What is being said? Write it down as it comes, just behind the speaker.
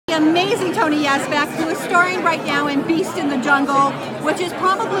The amazing Tony Yazbeck, who is starring right now in Beast in the Jungle, which is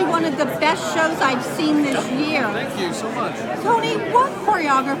probably one of the best shows I've seen this year. Thank you so much. Tony, what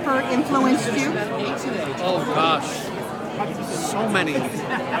choreographer influenced you? Oh gosh, so many.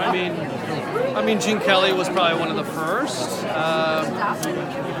 I mean, Gene Kelly was probably one of the first,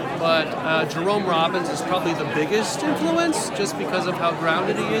 but Jerome Robbins is probably the biggest influence, just because of how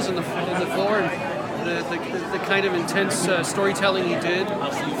grounded he is in the floor and the kind of intense storytelling he did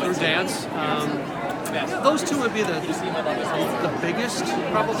through dance. Those two would be the biggest,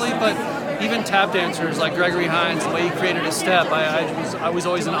 probably, but even tap dancers like Gregory Hines, the way he created a step, I was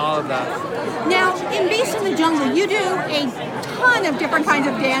always in awe of that. Now, in Beast in the Jungle, you do a ton of different kinds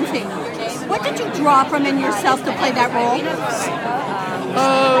of dancing. What did you draw from in yourself to play that role?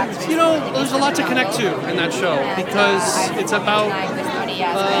 There's a lot to connect to in that show, because it's about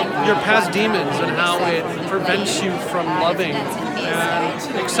your past demons and how it prevents you from loving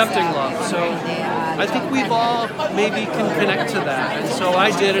and accepting love. So I think we've all maybe can connect to that, and so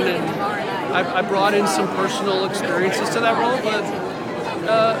I did it, and I brought in some personal experiences to that role, but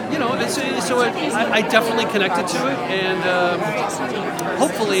I definitely connected to it, and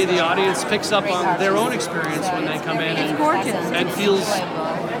hopefully the audience picks up on their own experience when they come in and feels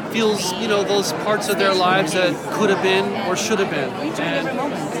those parts of their lives that could have been or should have been,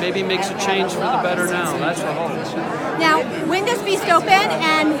 and maybe makes a change for the better now. That's the hope. Now, when does Beast open,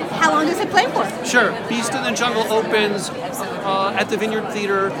 and how long does it play for? Sure. Beast in the Jungle opens at the Vineyard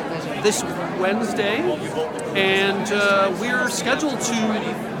Theater this Wednesday, and we're scheduled to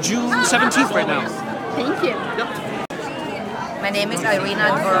June 17th right now. Thank you. Yep. My name is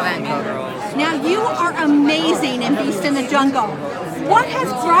Irina Dvoenkorov. Now, you are amazing in Beast in the Jungle. What has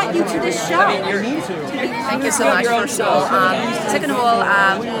brought you to this show? Thank you so much, first of all. Second of all,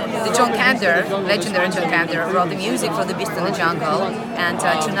 the John Kander, legendary John Kander, wrote the music for the Beast in the Jungle. And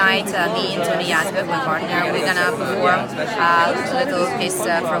tonight, me and Tony Yazbeck, my partner, we're gonna perform a little piece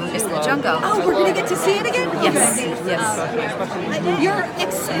from Beast in the Jungle. Oh, we're gonna get to see it again? Yes, yes. You're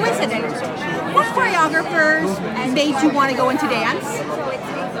exquisite. What choreographers made you want to go into dance?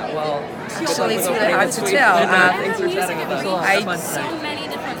 Actually, it's really hard to tell. I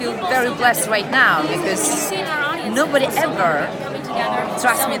feel very blessed right now, because nobody ever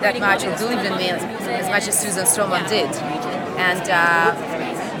trusts me that much or believed in me as much as Susan Stroman did. And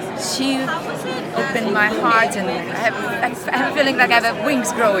she opened my heart, and I have a feeling like I have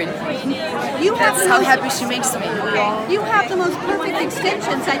wings growing. That's how happy she makes me. You have the most perfect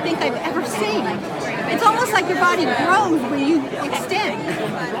extensions I think I've ever seen. It's almost like your body grows when you extend.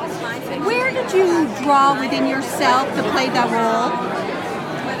 Where did you draw within yourself to play that role?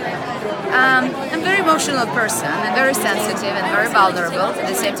 I'm a very emotional person, and very sensitive and very vulnerable, at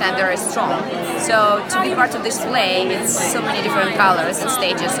the same time very strong. So to be part of this play, it's so many different colors and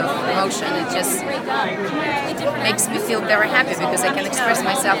stages of emotion. It just makes me feel very happy, because I can express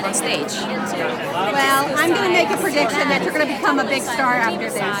myself on stage. Well, I'm going to make a prediction that you're going to become a big star after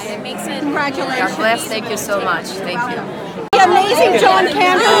this. Congratulations. God bless. Thank you so much. Thank you. The amazing John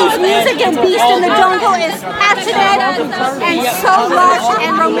Kander, whose music in Beast in the Jungle is passionate and so lush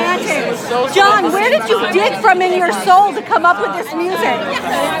and romantic. John, where did you dig from in your soul to come up with this music?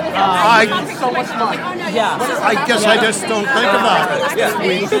 I guess I just don't think about it.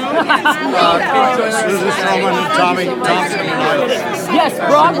 Susan Stroman and Tommy Thompson and I have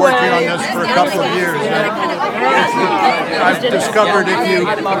been working on this for a couple of years. I've discovered if you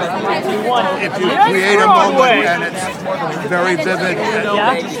create a moment and it's very vivid, and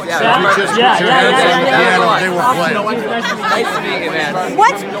if you just put your hands on the piano, they will play it. Nice to meet you, man.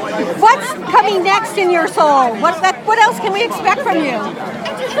 What's coming next in your soul? What else can we expect from you?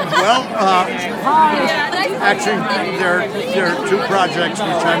 Well, actually, there are two projects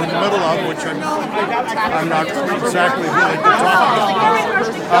which I'm in the middle of, which I'm not exactly willing to talk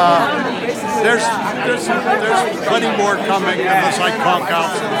about. There's plenty more coming unless I conk out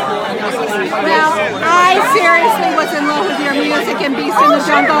some more. Well, I seriously was in love with your music in Beast in the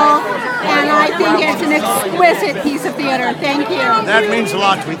Jungle, and I think it's an exquisite piece of theater. Thank you. That means a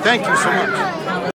lot to me. Thank you so much.